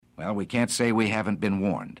Well, we can't say we haven't been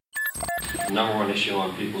warned. The number one issue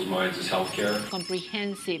on people's minds is health care.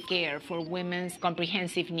 Comprehensive care for women's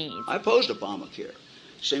comprehensive needs. I opposed Obamacare.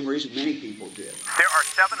 Same reason many people did. There are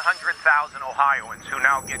 700,000 Ohioans who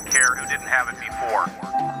now get care who didn't have it before.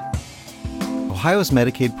 Ohio's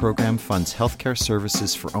Medicaid program funds healthcare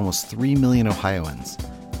services for almost 3 million Ohioans.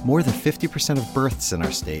 More than 50% of births in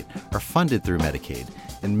our state are funded through Medicaid,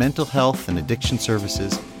 and mental health and addiction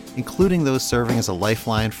services, including those serving as a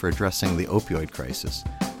lifeline for addressing the opioid crisis,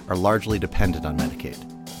 are largely dependent on Medicaid.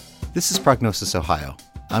 This is Prognosis Ohio.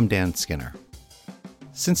 I'm Dan Skinner.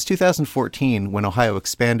 Since 2014, when Ohio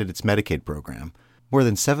expanded its Medicaid program, more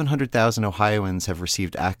than 700,000 Ohioans have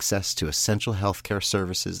received access to essential healthcare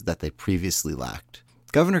services that they previously lacked.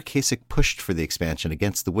 Governor Kasich pushed for the expansion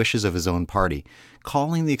against the wishes of his own party,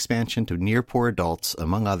 calling the expansion to near-poor adults,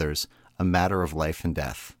 among others, a matter of life and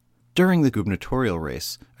death. During the gubernatorial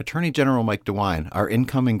race, Attorney General Mike DeWine, our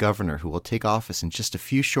incoming governor who will take office in just a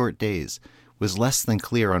few short days, was less than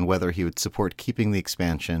clear on whether he would support keeping the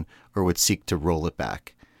expansion or would seek to roll it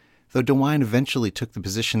back. Though DeWine eventually took the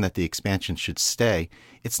position that the expansion should stay,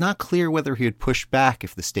 it's not clear whether he would push back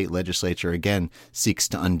if the state legislature again seeks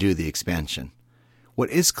to undo the expansion. What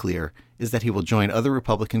is clear is that he will join other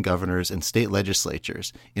Republican governors and state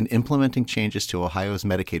legislatures in implementing changes to Ohio's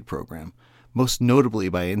Medicaid program, most notably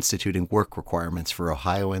by instituting work requirements for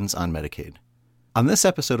Ohioans on Medicaid. On this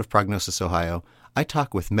episode of Prognosis Ohio, I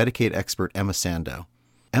talk with Medicaid expert Emma Sando.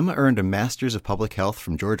 Emma earned a Master's of Public Health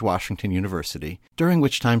from George Washington University, during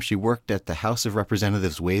which time she worked at the House of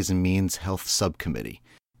Representatives Ways and Means Health Subcommittee.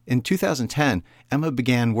 In 2010, Emma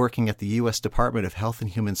began working at the U.S. Department of Health and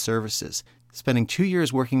Human Services, spending 2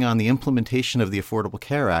 years working on the implementation of the Affordable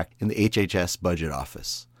Care Act in the HHS Budget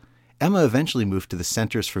Office. Emma eventually moved to the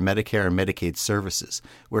Centers for Medicare and Medicaid Services,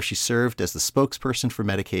 where she served as the spokesperson for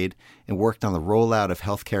Medicaid and worked on the rollout of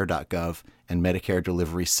healthcare.gov and Medicare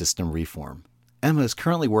delivery system reform. Emma is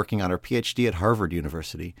currently working on her PhD at Harvard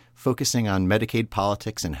University, focusing on Medicaid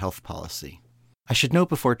politics and health policy. I should note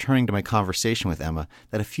before turning to my conversation with Emma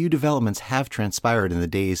that a few developments have transpired in the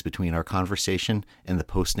days between our conversation and the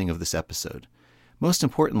posting of this episode. Most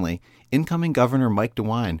importantly, incoming Governor Mike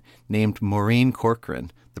DeWine named Maureen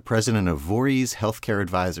Corcoran, the president of Voorhees Healthcare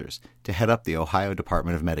Advisors, to head up the Ohio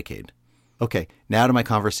Department of Medicaid. Okay, now to my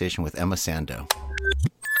conversation with Emma Sando.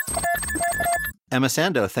 Emma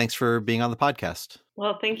Sando, thanks for being on the podcast.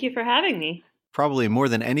 Well, thank you for having me. Probably more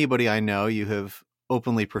than anybody I know, you have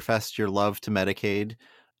openly professed your love to Medicaid.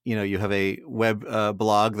 You know, you have a web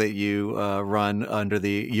blog that you run under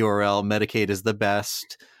the URL Medicaid is the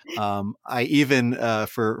best. I even,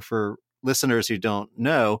 for listeners who don't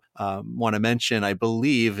know, want to mention, I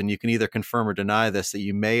believe, and you can either confirm or deny this, that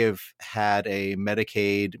you may have had a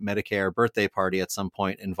Medicare birthday party at some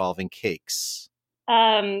point involving cakes.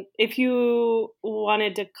 If you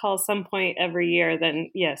wanted to call some point every year,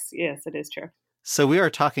 then yes, it is true. So we are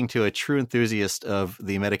talking to a true enthusiast of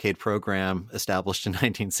the Medicaid program established in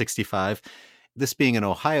 1965. This being an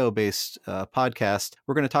Ohio-based podcast,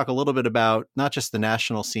 we're going to talk a little bit about not just the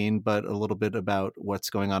national scene, but a little bit about what's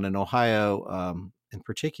going on in Ohio in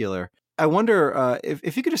particular. I wonder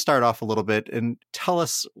if you could just start off a little bit and tell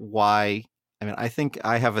us why. I mean, I think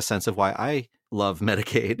I have a sense of why I love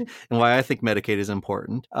Medicaid and why I think Medicaid is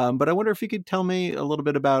important. But I wonder if you could tell me a little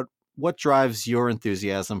bit about what drives your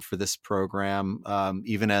enthusiasm for this program,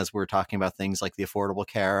 even as we're talking about things like the Affordable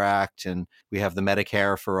Care Act and we have the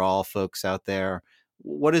Medicare for All folks out there.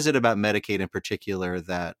 What is it about Medicaid in particular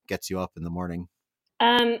that gets you up in the morning?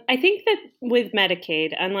 I think that with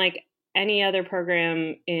Medicaid, unlike any other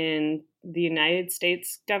program in the United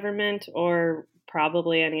States government or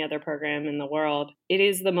probably any other program in the world, it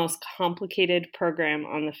is the most complicated program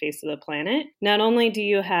on the face of the planet. Not only do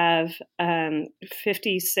you have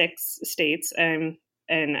 56 states, and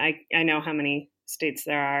I know how many states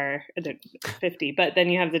there are, 50, but then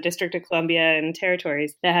you have the District of Columbia and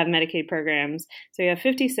territories that have Medicaid programs. So you have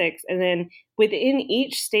 56, and then within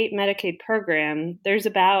each state Medicaid program, there's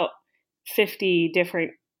about 50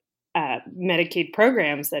 different Medicaid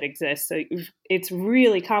programs that exist. So it's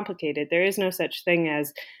really complicated. There is no such thing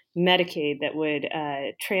as Medicaid that would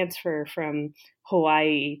transfer from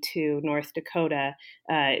Hawaii to North Dakota.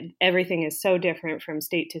 Everything is so different from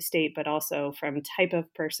state to state, but also from type of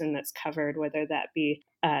person that's covered, whether that be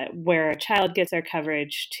where a child gets their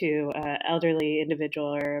coverage to an elderly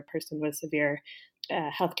individual or a person with severe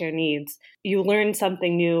healthcare needs. You learn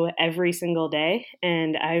something new every single day,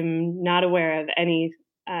 and I'm not aware of any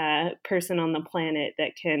person on the planet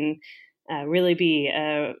that can really be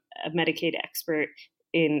a Medicaid expert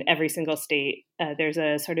in every single state. There's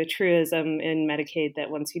a sort of truism in Medicaid that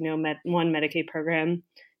once you know one Medicaid program,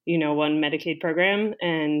 one Medicaid program,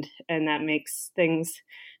 and that makes things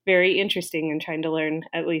very interesting. And trying to learn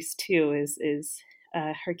at least two is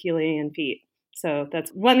Herculean feat. So that's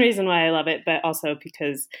one reason why I love it, but also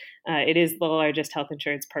because it is the largest health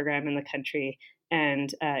insurance program in the country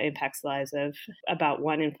and impacts the lives of about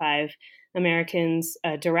 1 in 5 Americans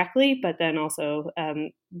directly, but then also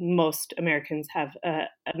most Americans have a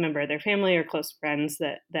member of their family or close friends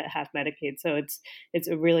that have Medicaid. So it's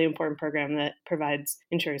a really important program that provides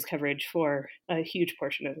insurance coverage for a huge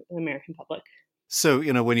portion of the American public. So,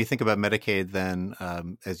 when you think about Medicaid, then,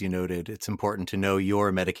 as you noted, it's important to know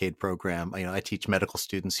your Medicaid program. I teach medical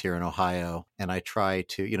students here in Ohio, and I try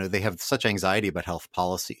to, they have such anxiety about health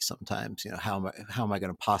policy sometimes. How am I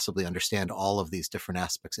going to possibly understand all of these different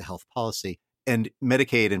aspects of health policy? And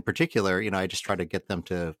Medicaid in particular, I just try to get them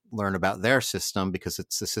to learn about their system, because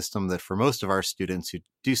it's a system that for most of our students who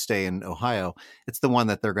do stay in Ohio, it's the one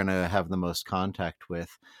that they're going to have the most contact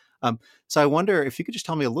with. So I wonder if you could just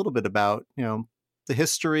tell me a little bit about, the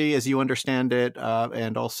history as you understand it,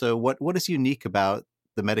 and also what is unique about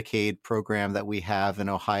the Medicaid program that we have in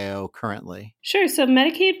Ohio currently? Sure. So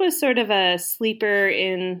Medicaid was sort of a sleeper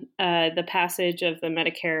in the passage of the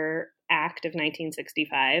Medicare Act of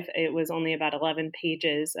 1965. It was only about 11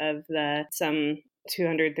 pages of the some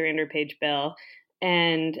 200, 300-page bill.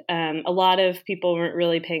 And a lot of people weren't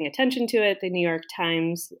really paying attention to it. The New York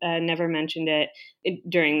Times never mentioned it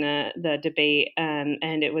during the debate,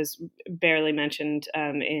 and it was barely mentioned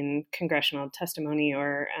in congressional testimony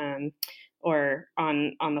or on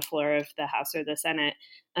the floor of the House or the Senate.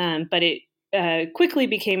 But it quickly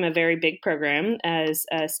became a very big program as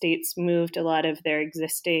states moved a lot of their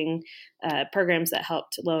existing programs that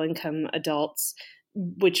helped low-income adults,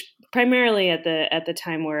 which primarily at the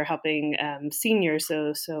time were helping seniors.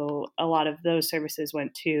 So a lot of those services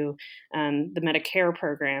went to the Medicare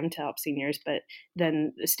program to help seniors, but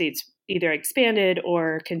then the states either expanded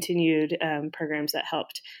or continued programs that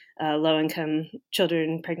helped low-income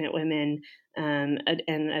children, pregnant women, and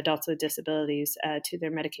adults with disabilities to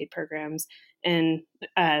their Medicaid programs. And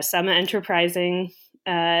some enterprising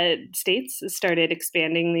states started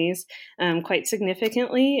expanding these quite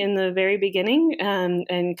significantly in the very beginning,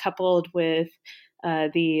 and coupled with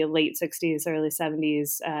the late 60s, early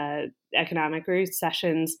 70s economic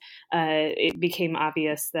recessions, it became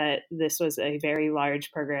obvious that this was a very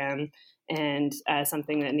large program and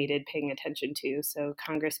something that needed paying attention to. So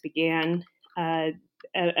Congress began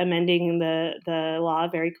amending the law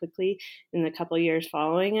very quickly in the couple years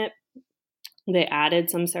following it. They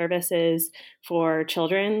added some services for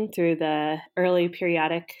children through the Early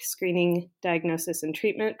Periodic Screening, Diagnosis, and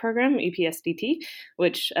Treatment Program, EPSDT,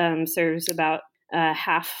 which serves about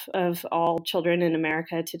half of all children in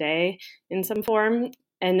America today in some form.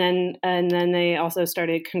 And then they also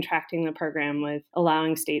started contracting the program with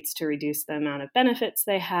allowing states to reduce the amount of benefits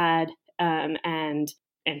they had, and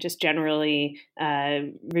just generally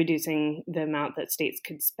reducing the amount that states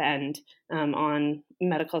could spend on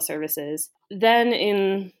medical services. Then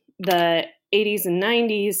in the 80s and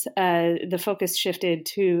 90s, the focus shifted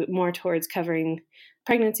more towards covering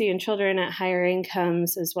pregnancy in children at higher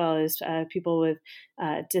incomes, as well as people with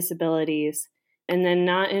disabilities. And then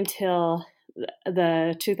not until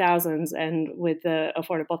the 2000s and with the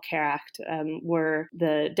Affordable Care Act were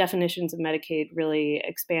the definitions of Medicaid really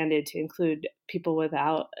expanded to include people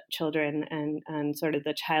without children and sort of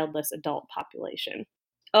the childless adult population.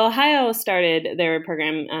 Ohio started their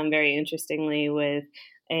program very interestingly with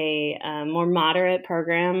a more moderate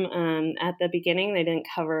program at the beginning. They didn't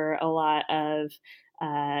cover a lot of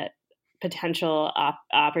potential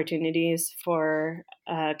opportunities for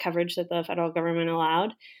coverage that the federal government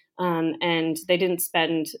allowed. And they didn't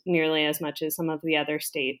spend nearly as much as some of the other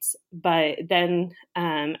states. But then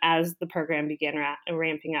as the program began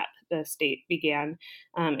ramping up, the state began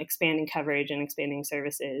expanding coverage and expanding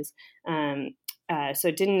services. So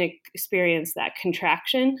it didn't experience that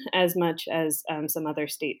contraction as much as some other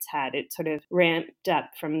states had. It sort of ramped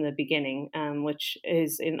up from the beginning, which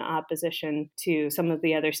is in opposition to some of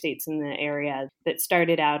the other states in the area that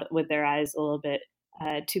started out with their eyes a little bit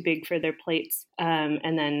too big for their plates,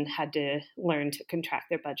 and then had to learn to contract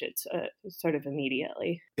their budgets sort of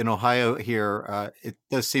immediately. In Ohio here, it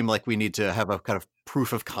does seem like we need to have a kind of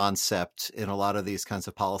proof of concept in a lot of these kinds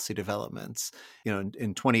of policy developments.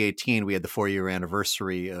 In 2018, we had the 4-year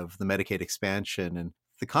anniversary of the Medicaid expansion, and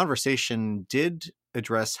the conversation did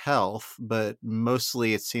address health, but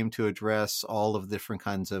mostly it seemed to address all of the different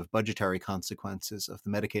kinds of budgetary consequences of the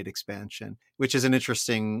Medicaid expansion, which is an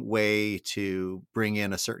interesting way to bring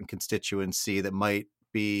in a certain constituency that might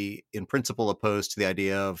be in principle opposed to the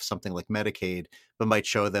idea of something like Medicaid, but might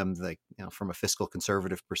show them, like, from a fiscal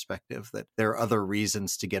conservative perspective, that there are other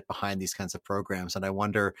reasons to get behind these kinds of programs. And I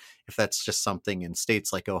wonder if that's just something in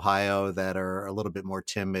states like Ohio that are a little bit more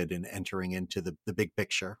timid in entering into the big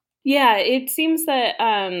picture. Yeah, it seems that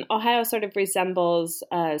Ohio sort of resembles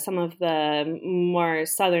some of the more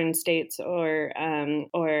southern states or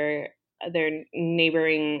their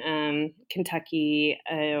neighboring Kentucky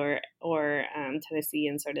or Tennessee,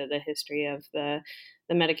 and sort of the history of the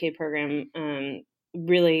Medicaid program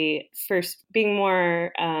really first being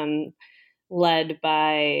more led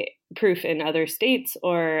by proof in other states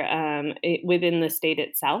or within the state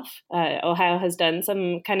itself. Ohio has done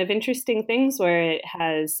some kind of interesting things where it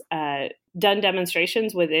has done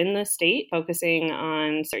demonstrations within the state, focusing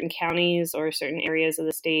on certain counties or certain areas of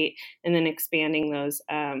the state, and then expanding those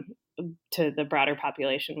to the broader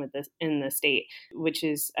population in the state, which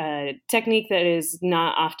is a technique that is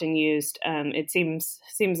not often used. It seems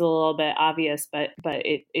a little bit obvious, but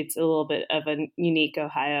it's a little bit of a unique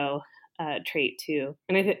Ohio trait too.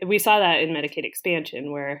 And we saw that in Medicaid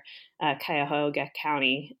expansion, where Cuyahoga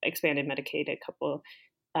County expanded Medicaid a couple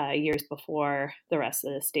years before the rest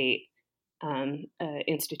of the state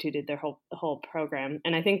instituted their whole program.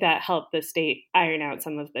 And I think that helped the state iron out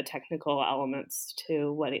some of the technical elements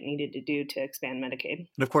to what it needed to do to expand Medicaid.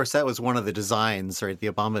 And of course, that was one of the designs, right?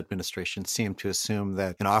 The Obama administration seemed to assume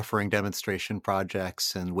that in offering demonstration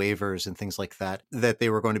projects and waivers and things like that, that they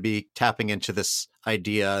were going to be tapping into this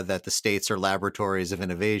idea that the states are laboratories of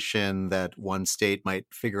innovation, that one state might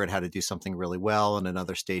figure out how to do something really well and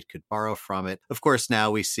another state could borrow from it. Of course,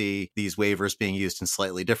 now we see these waivers being used in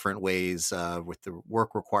slightly different ways with the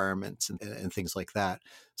work requirements and things like that.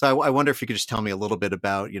 So I wonder if you could just tell me a little bit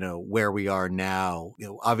about, where we are now.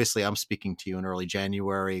 Obviously, I'm speaking to you in early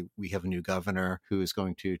January. We have a new governor who is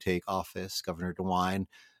going to take office, Governor DeWine,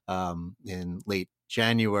 in late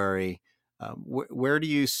January. Where do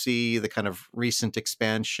you see the kind of recent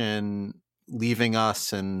expansion leaving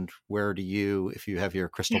us, and where do you, if you have your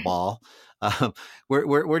crystal ball,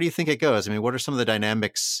 where do you think it goes? I mean, what are some of the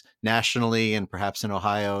dynamics nationally and perhaps in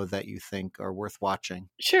Ohio that you think are worth watching?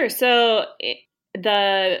 Sure. So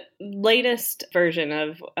the latest version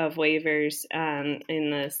of waivers in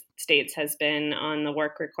the states has been on the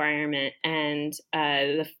work requirement, and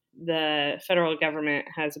the federal government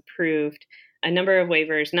has approved a number of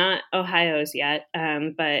waivers, not Ohio's yet,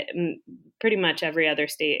 but pretty much every other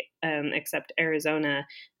state except Arizona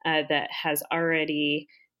that has already,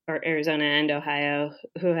 or Arizona and Ohio,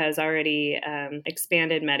 who has already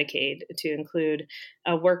expanded Medicaid to include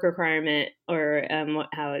a work requirement, or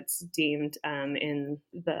how it's deemed in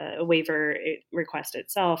the waiver request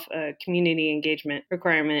itself, a community engagement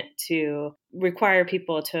requirement to require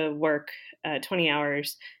people to work 20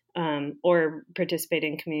 hours or participate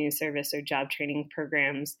in community service or job training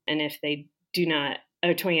programs. And if they do not,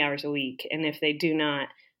 or 20 hours a week, and if they do not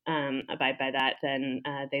abide by that, then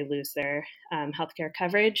they lose their healthcare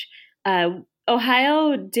coverage.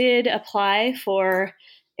 Ohio did apply for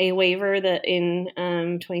a waiver that in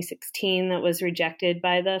 2016 that was rejected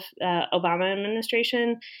by the Obama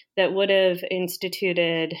administration that would have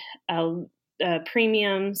instituted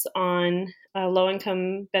premiums on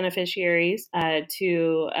low-income beneficiaries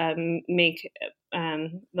to make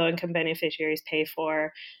low-income beneficiaries pay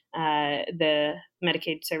for the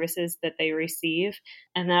Medicaid services that they receive.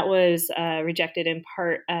 And that was rejected in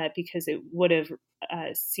part because it would have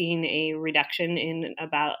seen a reduction in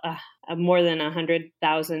about more than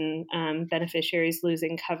 100,000 beneficiaries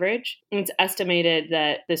losing coverage. It's estimated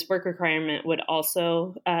that this work requirement would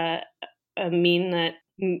also mean that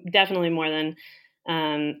definitely more than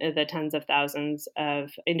the tens of thousands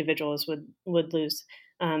of individuals would lose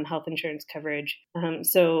health insurance coverage.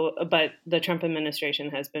 But the Trump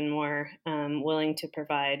administration has been more willing to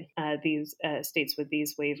provide these states with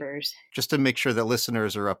these waivers. Just to make sure that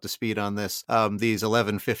listeners are up to speed on this, these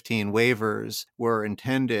 1115 waivers were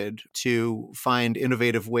intended to find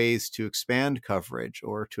innovative ways to expand coverage,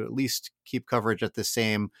 or to at least keep coverage at the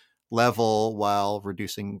same level while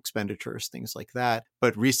reducing expenditures, things like that.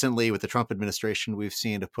 But recently, with the Trump administration, we've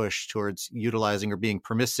seen a push towards utilizing or being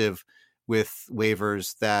permissive with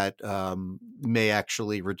waivers that may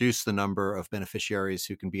actually reduce the number of beneficiaries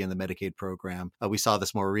who can be in the Medicaid program. We saw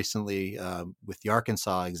this more recently with the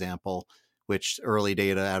Arkansas example, which early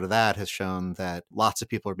data out of that has shown that lots of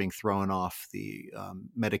people are being thrown off the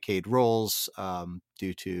Medicaid rolls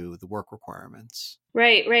due to the work requirements.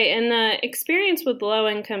 Right. And the experience with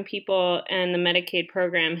low-income people and the Medicaid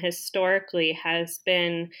program historically has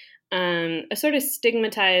been a sort of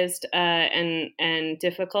stigmatized and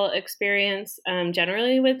difficult experience.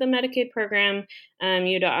 Generally with the Medicaid program,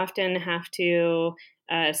 you'd often have to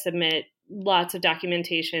submit lots of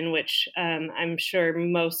documentation, which I'm sure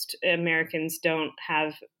most Americans don't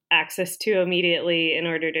have access to immediately in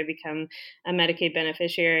order to become a Medicaid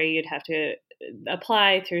beneficiary. You'd have to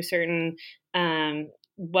apply through certain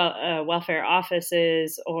welfare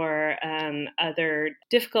offices or other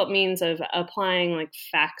difficult means of applying, like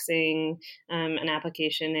faxing an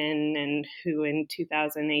application in, and who in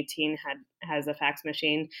 2018 has a fax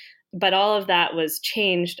machine. But all of that was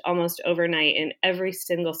changed almost overnight in every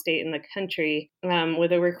single state in the country,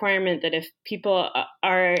 with a requirement that if people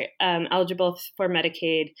are eligible for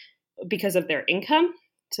Medicaid because of their income,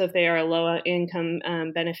 so if they are a low-income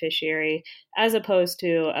beneficiary, as opposed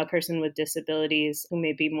to a person with disabilities who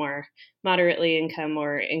may be more moderately income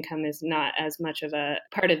or income is not as much of a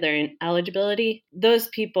part of their eligibility, those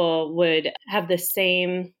people would have the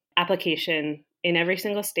same application in every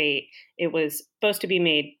single state. It was supposed to be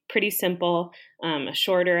made pretty simple, a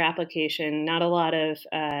shorter application, not a lot of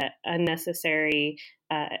unnecessary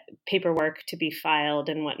paperwork to be filed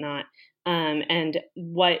and whatnot. And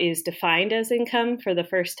what is defined as income for the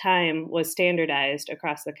first time was standardized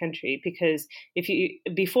across the country, because if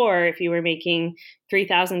you were making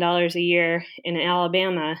 $3,000 a year in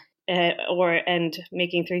Alabama and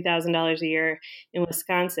making $3,000 a year in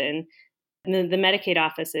Wisconsin, the Medicaid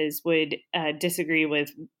offices would disagree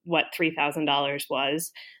with what $3,000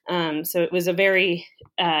 was. So it was a very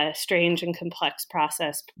strange and complex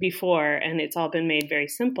process before, and it's all been made very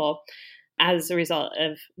simple as a result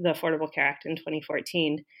of the Affordable Care Act in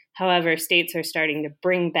 2014. However, states are starting to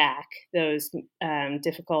bring back those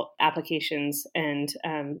difficult applications, and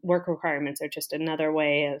work requirements are just another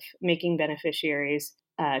way of making beneficiaries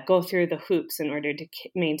go through the hoops in order to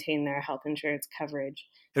maintain their health insurance coverage.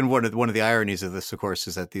 And one of the ironies of this, of course,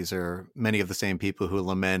 is that these are many of the same people who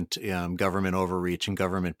lament government overreach and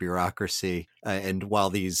government bureaucracy. And while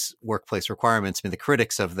these workplace requirements, I mean, the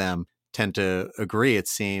critics of them tend to agree, it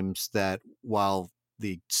seems, that while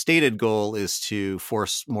the stated goal is to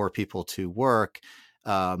force more people to work,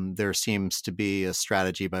 there seems to be a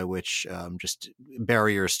strategy by which just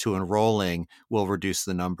barriers to enrolling will reduce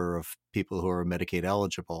the number of people who are Medicaid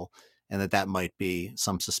eligible, and that might be,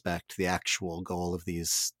 some suspect, the actual goal of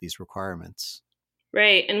these requirements.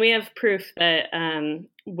 Right. And we have proof that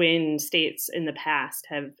when states in the past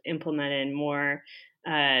have implemented more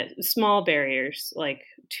small barriers like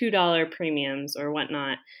 $2 premiums or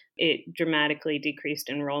whatnot, it dramatically decreased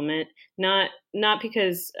enrollment. Not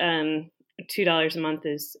because $2 a month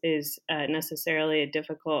is necessarily a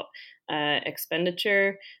difficult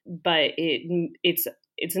expenditure, but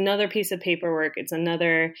it's another piece of paperwork. It's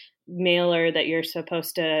another mailer that you're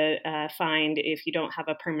supposed to find if you don't have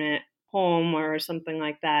a permanent home or something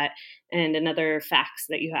like that, and another fax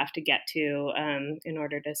that you have to get to in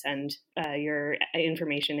order to send your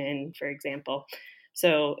information in, for example.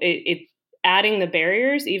 So it adding the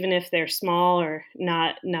barriers, even if they're small or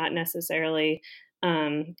not necessarily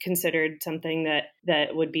considered something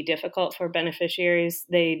that would be difficult for beneficiaries,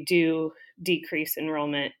 they do decrease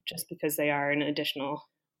enrollment just because they are an additional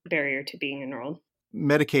barrier to being enrolled.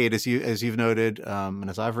 Medicaid, as you've noted, and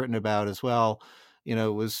as I've written about as well,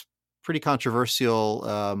 was pretty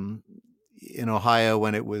controversial in Ohio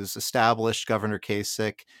when it was established. Governor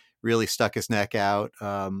Kasich really stuck his neck out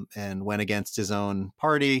and went against his own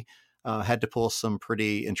party, had to pull some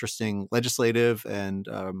pretty interesting legislative and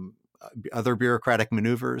other bureaucratic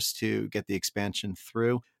maneuvers to get the expansion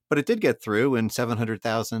through. But it did get through, and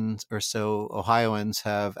 700,000 or so Ohioans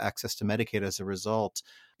have access to Medicaid as a result.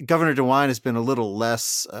 Governor DeWine has been a little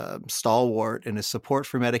less stalwart in his support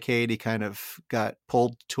for Medicaid. He kind of got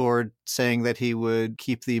pulled toward saying that he would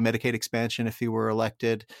keep the Medicaid expansion if he were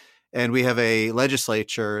elected. And we have a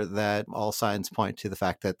legislature that all signs point to the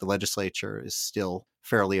fact that the legislature is still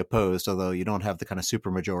fairly opposed, although you don't have the kind of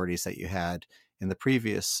supermajorities that you had in the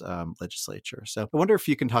previous legislature. So I wonder if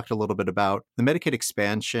you can talk a little bit about the Medicaid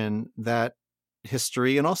expansion, that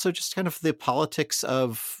history, and also just kind of the politics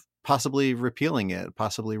of possibly repealing it,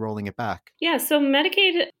 possibly rolling it back. Yeah, so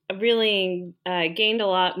Medicaid really gained a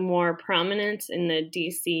lot more prominence in the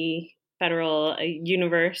DC federal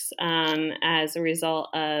universe as a result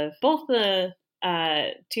of both the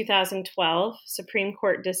 2012 Supreme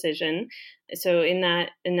Court decision. So in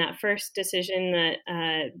that first decision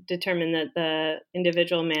that determined that the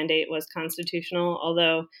individual mandate was constitutional,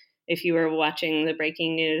 although if you were watching the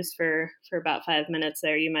breaking news for about 5 minutes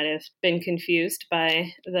there, you might have been confused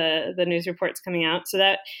by the news reports coming out. So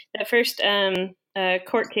that first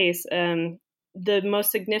court case, the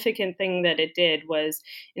most significant thing that it did was,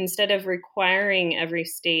 instead of requiring every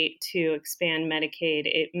state to expand Medicaid,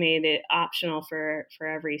 it made it optional for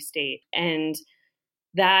every state. And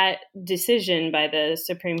that decision by the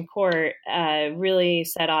Supreme Court really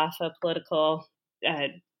set off a political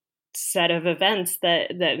set of events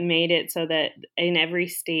that made it so that in every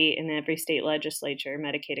state legislature,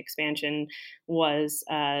 Medicaid expansion was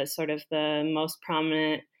sort of the most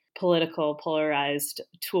prominent political polarized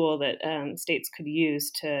tool that states could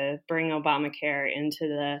use to bring Obamacare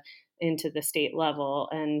into the state level.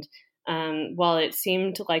 And while it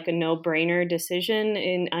seemed like a no-brainer decision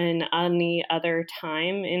in any other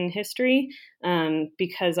time in history,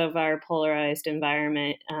 because of our polarized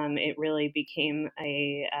environment, it really became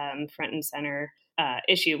a front and center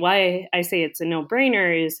issue. Why I say it's a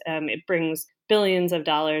no-brainer is it brings billions of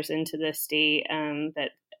dollars into the state that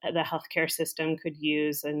the healthcare system could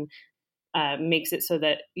use, and makes it so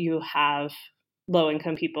that you have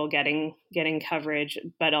low-income people getting coverage,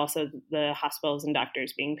 but also the hospitals and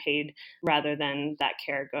doctors being paid rather than that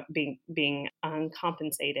care being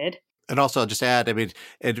uncompensated. And also, I'll just add,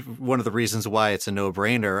 one of the reasons why it's a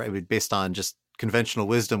no-brainer, based on just conventional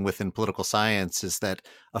wisdom within political science, is that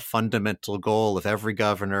a fundamental goal of every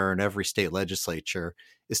governor and every state legislature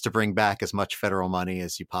is to bring back as much federal money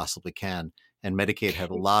as you possibly can. And Medicaid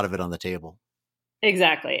had a lot of it on the table.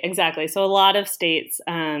 Exactly. So a lot of states,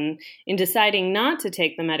 in deciding not to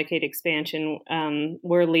take the Medicaid expansion,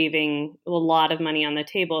 were leaving a lot of money on the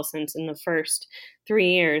table, since in the first 3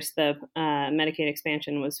 years, the Medicaid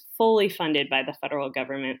expansion was fully funded by the federal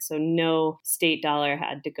government. So no state dollar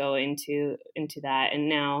had to go into that. And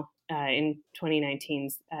now in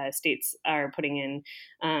 2019, states are putting in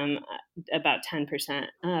about 10%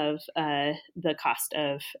 of the cost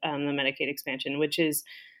of the Medicaid expansion, which is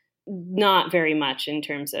not very much in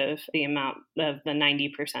terms of the amount of the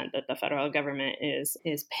 90% that the federal government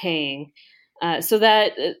is paying. So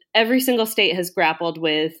that every single state has grappled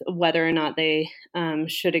with whether or not they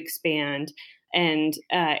should expand. And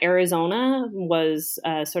Arizona was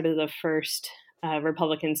sort of the first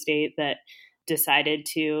Republican state that decided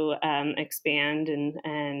to expand,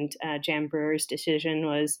 and Jan Brewer's decision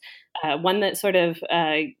was one that sort of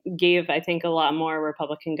gave, I think, a lot more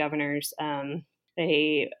Republican governors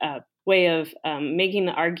a way of making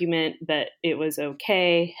the argument that it was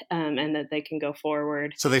okay and that they can go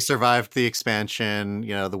forward. So they survived the expansion,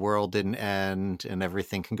 the world didn't end and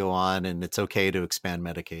everything can go on, and it's okay to expand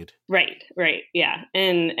Medicaid. Right. Yeah.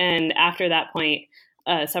 And after that point,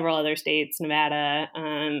 several other states, Nevada,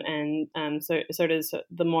 and sort of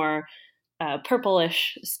the more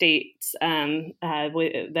purplish states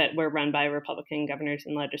that were run by Republican governors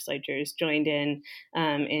and legislatures joined in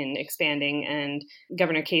expanding, and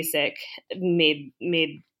Governor Kasich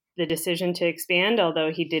made the decision to expand,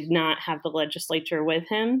 although he did not have the legislature with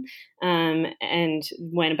him, and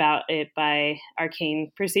went about it by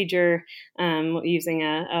arcane procedure, using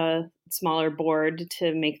a smaller board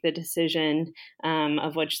to make the decision,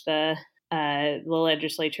 of which the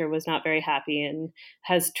legislature was not very happy, and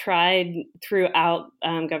has tried throughout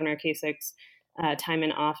Governor Kasich's time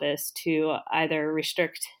in office to either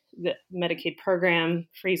restrict the Medicaid program,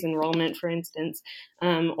 freeze enrollment, for instance,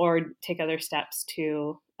 or take other steps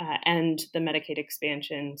to end the Medicaid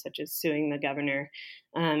expansion, such as suing the governor.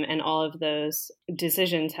 And all of those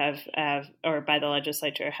decisions or by the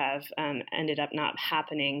legislature, have ended up not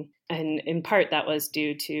happening. And in part, that was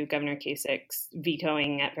due to Governor Kasich's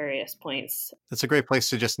vetoing at various points. That's a great place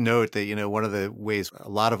to just note that, one of the ways a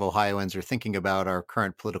lot of Ohioans are thinking about our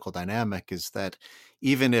current political dynamic is that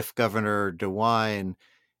even if Governor DeWine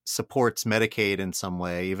supports Medicaid in some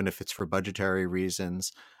way, even if it's for budgetary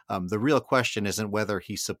reasons, the real question isn't whether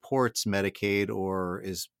he supports Medicaid or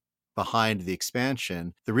is behind the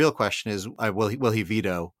expansion. The real question is, will he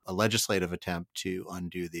veto a legislative attempt to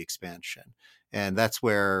undo the expansion? And that's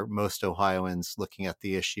where most Ohioans looking at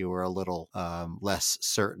the issue are a little less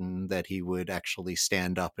certain that he would actually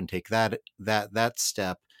stand up and take that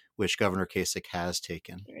step, which Governor Kasich has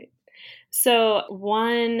taken. Right. So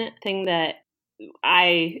one thing that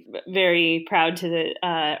I very proud to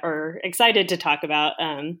or excited to talk about,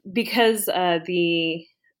 because the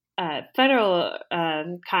federal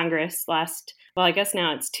Congress I guess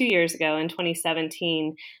now it's 2 years ago, in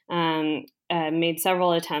 2017, made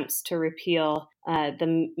several attempts to repeal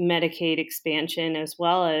the Medicaid expansion, as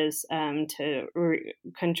well as to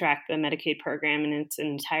contract the Medicaid program in its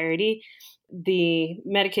entirety. The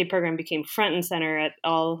Medicaid program became front and center at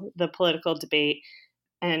all the political debate,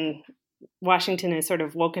 and Washington has sort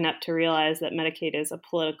of woken up to realize that Medicaid is a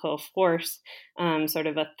political force, sort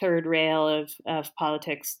of a third rail of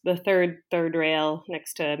politics, the third rail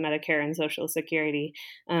next to Medicare and Social Security,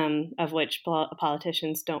 of which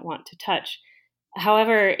politicians don't want to touch.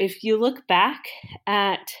 However, if you look back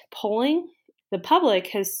at polling, the public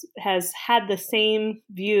has had the same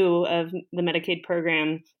view of the Medicaid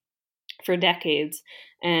program for decades,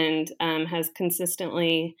 and has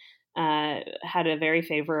consistently had a very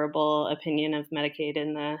favorable opinion of Medicaid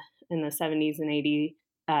in the 70s and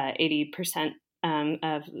 80%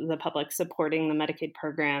 of the public supporting the Medicaid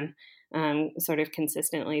program, sort of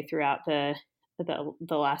consistently throughout the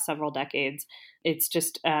last several decades. It's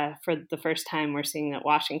just for the first time we're seeing that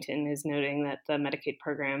Washington is noting that the Medicaid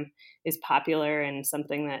program is popular and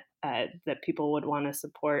something that people would want to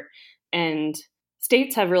support. And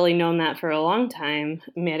states have really known that for a long time.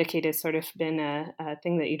 Medicaid has sort of been a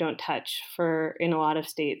thing that you don't touch in a lot of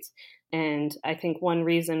states. And I think one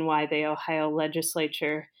reason why the Ohio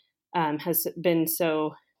legislature has been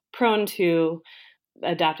so prone to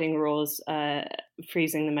adopting rules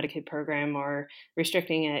freezing the Medicaid program or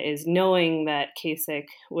restricting it is knowing that Kasich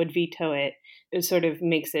would veto it. It sort of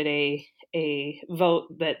makes it a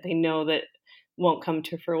vote that they know that won't come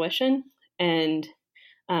to fruition. And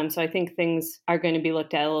so I think things are going to be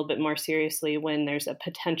looked at a little bit more seriously when there's a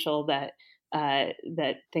potential that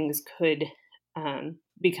things could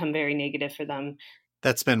become very negative for them.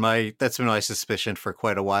 That's been my suspicion for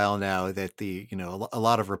quite a while now, that a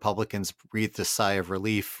lot of Republicans breathed a sigh of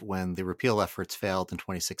relief when the repeal efforts failed in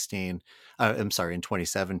 2017. And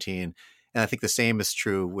I think the same is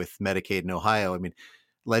true with Medicaid in Ohio. I mean,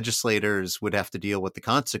 legislators would have to deal with the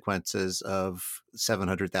consequences of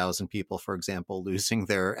 700,000 people, for example, losing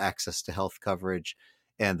their access to health coverage,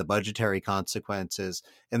 and the budgetary consequences.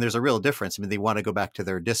 And there's a real difference. I mean, they want to go back to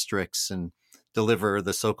their districts and deliver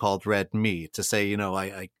the so-called red meat to say,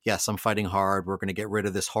 yes, I'm fighting hard. We're going to get rid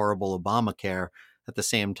of this horrible Obamacare. At the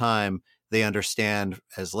same time, they understand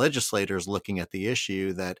as legislators looking at the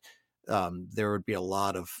issue that there would be a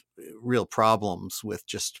lot of real problems with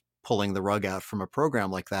just pulling the rug out from a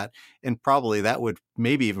program like that. And probably that would,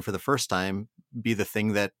 maybe even for the first time, be the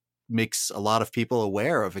thing that makes a lot of people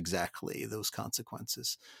aware of exactly those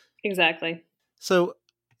consequences. Exactly. So,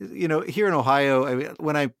 here in Ohio,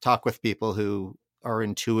 when I talk with people who are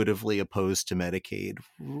intuitively opposed to Medicaid,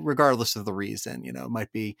 regardless of the reason, it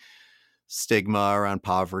might be stigma around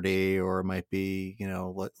poverty, or it might be,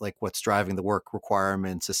 like what's driving the work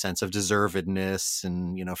requirements, a sense of deservedness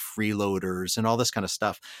and, freeloaders and all this kind of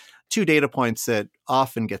stuff. Two data points that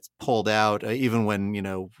often gets pulled out, even when,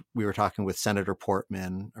 we were talking with Senator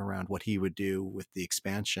Portman around what he would do with the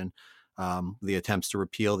expansion. The attempts to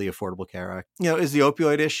repeal the Affordable Care Act, is the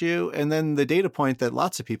opioid issue. And then the data point that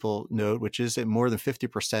lots of people note, which is that more than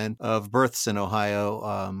 50% of births in Ohio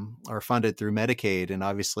are funded through Medicaid. And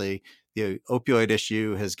obviously the opioid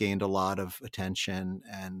issue has gained a lot of attention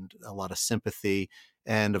and a lot of sympathy.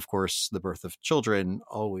 And of course, the birth of children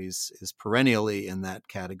always is perennially in that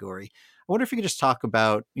category. I wonder if you could just talk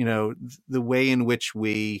about, the way in which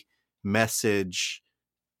we message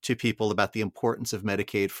to people about the importance of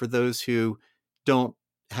Medicaid for those who don't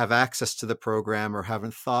have access to the program or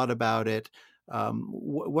haven't thought about it.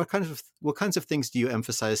 What kinds of things do you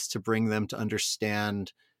emphasize to bring them to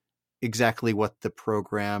understand exactly what the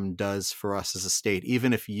program does for us as a state,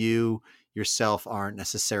 even if you yourself aren't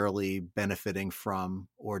necessarily benefiting from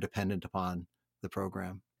or dependent upon the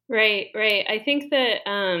program? Right. I think that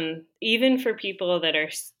even for people that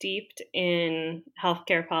are steeped in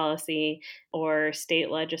healthcare policy or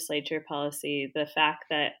state legislature policy, the fact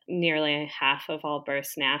that nearly half of all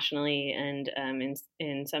births nationally and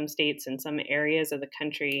in some states, in some areas of the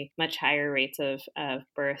country, much higher rates of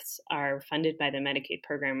births are funded by the Medicaid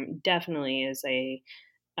program definitely is a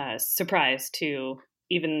surprise to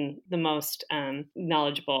even the most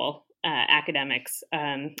knowledgeable academics.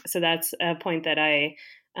 So that's a point that I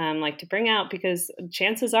like to bring out, because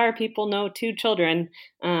chances are people know two children,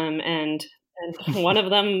 and one of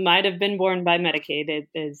them might have been born by Medicaid. It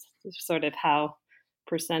is sort of how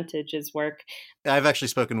percentages work. I've actually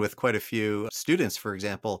spoken with quite a few students, for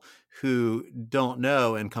example, who don't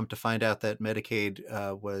know and come to find out that Medicaid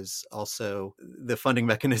was also the funding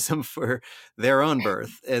mechanism for their own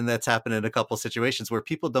birth. And that's happened in a couple of situations where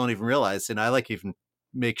people don't even realize. And I even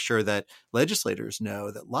make sure that legislators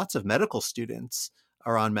know that lots of medical students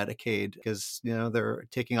are on Medicaid because, they're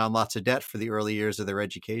taking on lots of debt for the early years of their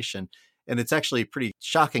education. And it's actually pretty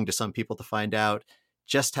shocking to some people to find out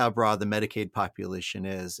just how broad the Medicaid population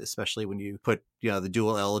is, especially when you put, the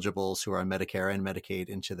dual eligibles who are on Medicare and Medicaid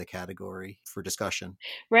into the category for discussion.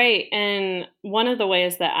 Right. And one of the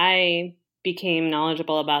ways that I became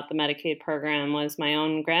knowledgeable about the Medicaid program was my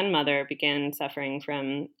own grandmother began suffering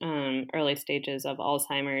from early stages of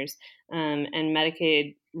Alzheimer's. And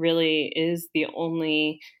Medicaid really is the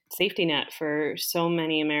only safety net for so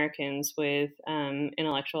many Americans with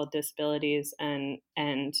intellectual disabilities and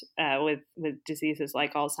with diseases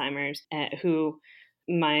like Alzheimer's, who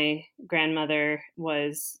my grandmother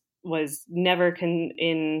was never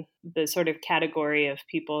in the sort of category of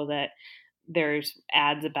people that there's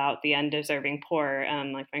ads about the undeserving poor.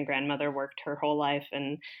 Like my grandmother worked her whole life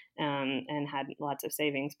and had lots of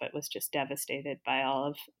savings, but was just devastated by all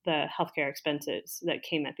of the healthcare expenses that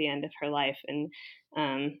came at the end of her life. And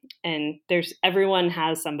everyone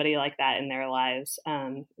has somebody like that in their lives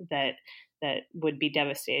that would be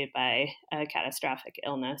devastated by a catastrophic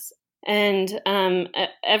illness. And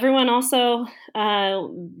everyone also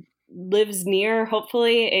lives near,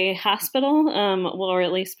 hopefully, a hospital, or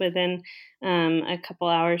at least within a couple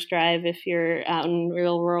hours drive if you're out in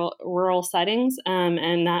rural settings.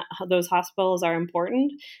 And those hospitals are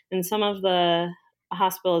important. And some of the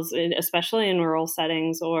hospitals, especially in rural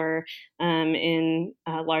settings or in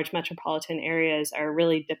large metropolitan areas, are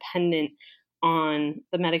really dependent on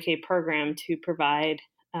the Medicaid program to provide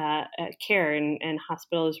care, and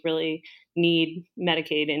hospitals really need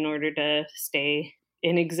Medicaid in order to stay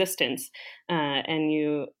in existence. And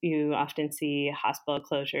you often see hospital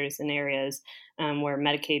closures in areas where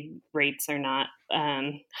Medicaid rates are not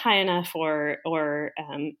high enough, or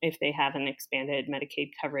if they haven't expanded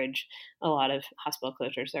Medicaid coverage, a lot of hospital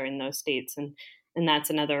closures are in those states. And that's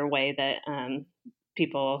another way that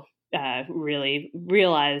people really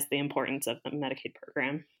realize the importance of the Medicaid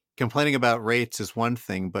program. Complaining about rates is one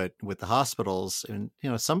thing, but with the hospitals, and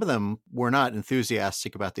some of them were not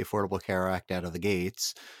enthusiastic about the Affordable Care Act out of the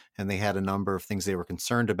gates, and they had a number of things they were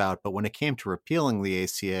concerned about. But when it came to repealing the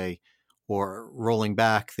ACA or rolling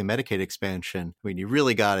back the Medicaid expansion, I mean, you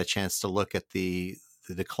really got a chance to look at the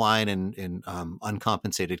decline in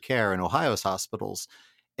uncompensated care in Ohio's hospitals,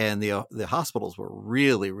 and the hospitals were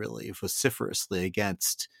really, really vociferously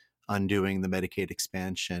against undoing the Medicaid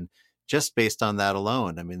expansion. Just based on that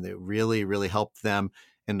alone. I mean, they really, really helped them.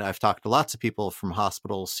 And I've talked to lots of people from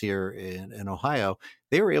hospitals here in Ohio.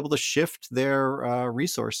 They were able to shift their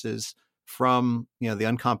resources from, the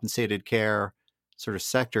uncompensated care sort of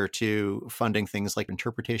sector to funding things like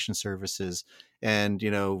interpretation services and,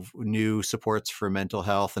 new supports for mental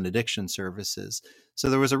health and addiction services. So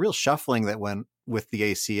there was a real shuffling that went with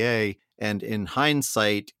the ACA. And in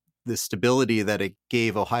hindsight, the stability that it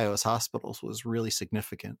gave Ohio's hospitals was really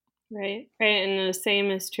significant. Right. And the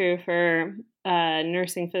same is true for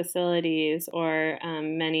nursing facilities or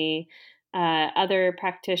many other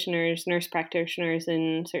nurse practitioners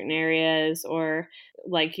in certain areas, or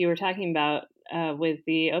like you were talking about with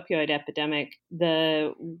the opioid epidemic,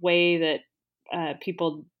 the way that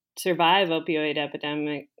people survive opioid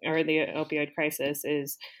epidemic or the opioid crisis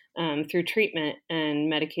is through treatment, and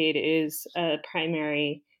Medicaid is a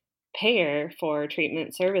primary payer for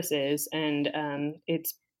treatment services, and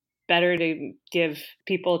it's better to give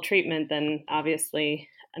people treatment than obviously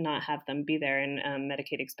not have them be there. And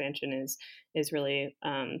Medicaid expansion is really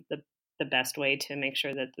the best way to make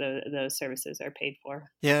sure that those services are paid for.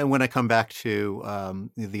 Yeah, and when I come back to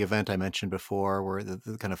the event I mentioned before, where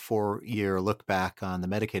the kind of 4-year look back on the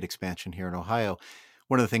Medicaid expansion here in Ohio,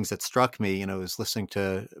 one of the things that struck me, was listening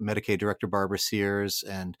to Medicaid Director Barbara Sears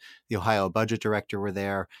and the Ohio Budget Director were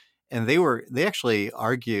there. And they actually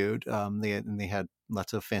argued, they had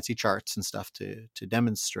lots of fancy charts and stuff to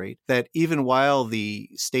demonstrate that even while the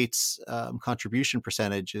state's contribution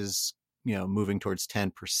percentage is, moving towards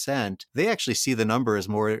 10%, they actually see the number as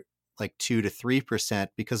more like 2 to 3%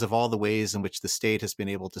 because of all the ways in which the state has been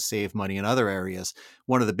able to save money in other areas.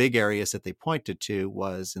 One of the big areas that they pointed to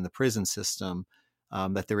was in the prison system,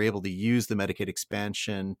 that they're able to use the Medicaid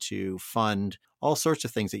expansion to fund all sorts of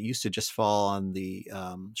things that used to just fall on the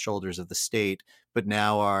shoulders of the state, but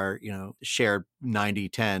now are, shared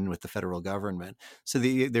 90-10 with the federal government. So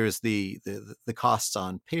there's the costs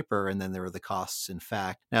on paper, and then there are the costs in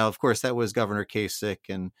fact. Now, of course, that was Governor Kasich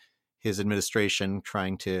and his administration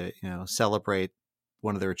trying to, celebrate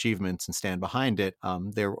one of their achievements and stand behind it.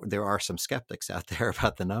 There are some skeptics out there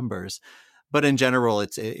about the numbers. But in general,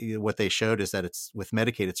 what they showed is that with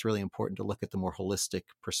Medicaid, it's really important to look at the more holistic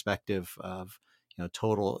perspective of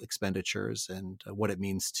total expenditures and what it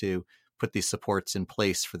means to put these supports in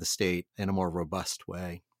place for the state in a more robust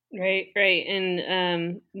way. Right, right.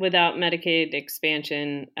 And without Medicaid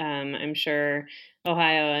expansion, I'm sure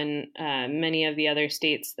Ohio and many of the other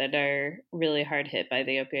states that are really hard hit by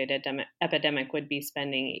the opioid epidemic would be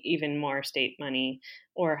spending even more state money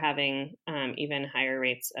or having even higher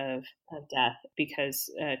rates of death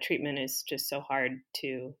because treatment is just so hard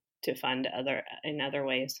to fund in other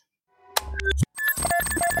ways.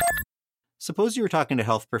 Suppose you were talking to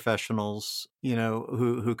health professionals,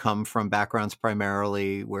 who come from backgrounds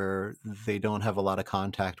primarily where they don't have a lot of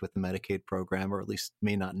contact with the Medicaid program, or at least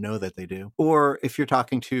may not know that they do. Or if you're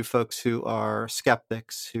talking to folks who are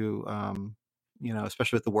skeptics, who,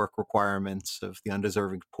 especially with the work requirements of the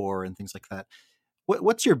undeserving poor and things like that,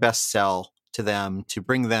 what's your best sell to them to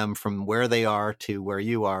bring them from where they are to where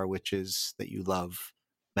you are, which is that you love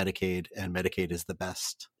Medicaid and Medicaid is the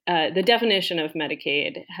best? The definition of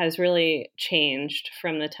Medicaid has really changed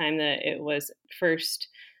from the time that it was first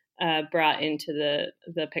brought into the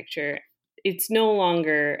picture. It's no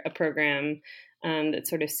longer a program that's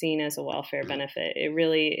sort of seen as a welfare benefit. It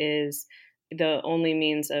really is the only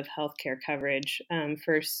means of healthcare coverage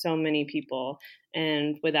for so many people.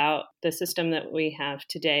 And without the system that we have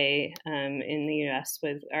today in the U.S.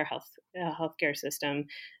 with our healthcare system,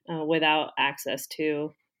 without access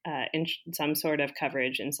to some sort of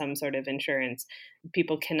coverage and some sort of insurance,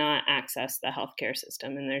 people cannot access the healthcare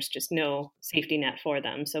system, and there's just no safety net for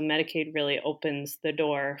them. So Medicaid really opens the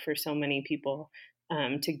door for so many people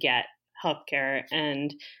to get healthcare,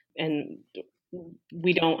 and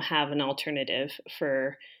we don't have an alternative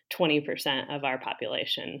for 20% of our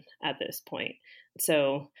population at this point.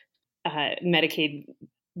 So Medicaid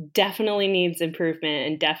definitely needs improvement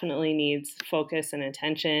and definitely needs focus and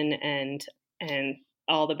attention and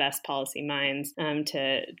all the best policy minds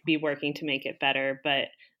to be working to make it better. But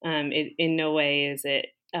in no way is it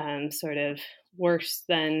sort of worse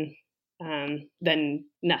than nothing.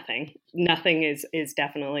 Nothing is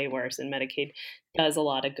definitely worse, and Medicaid does a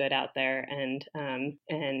lot of good out there, and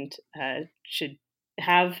should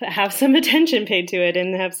have some attention paid to it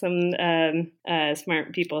and have some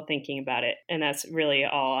smart people thinking about it. And that's really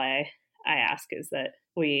all I ask, is that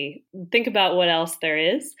we think about what else there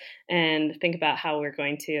is and think about how we're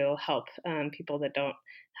going to help people that don't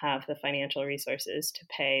have the financial resources to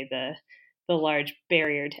pay the large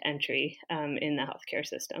barrier to entry in the healthcare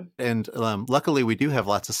system. And luckily, we do have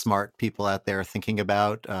lots of smart people out there thinking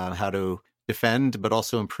about how to defend but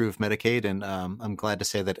also improve Medicaid. And I'm glad to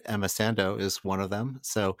say that Emma Sando is one of them.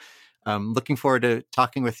 So looking forward to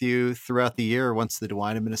talking with you throughout the year once the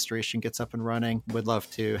DeWine administration gets up and running. Would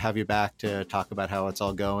love to have you back to talk about how it's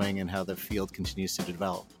all going and how the field continues to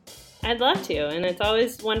develop. I'd love to, and it's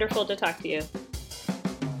always wonderful to talk to you.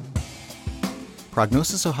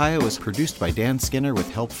 Prognosis Ohio is produced by Dan Skinner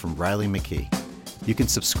with help from Riley McKee. You can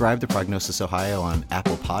subscribe to Prognosis Ohio on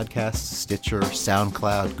Apple Podcasts, Stitcher,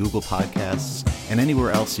 SoundCloud, Google Podcasts, and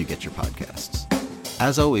anywhere else you get your podcasts.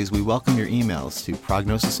 As always, we welcome your emails to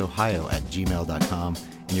prognosisohio@gmail.com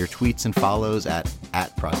and your tweets and follows at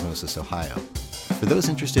 @prognosisohio. For those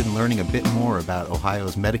interested in learning a bit more about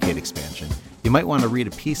Ohio's Medicaid expansion, you might want to read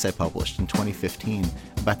a piece I published in 2015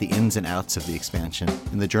 about the ins and outs of the expansion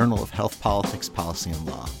in the Journal of Health Politics, Policy, and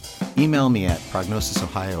Law. Email me at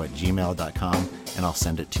prognosisohio@gmail.com and I'll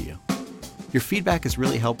send it to you. Your feedback is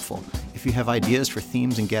really helpful. If you have ideas for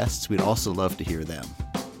themes and guests, we'd also love to hear them.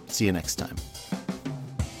 See you next time.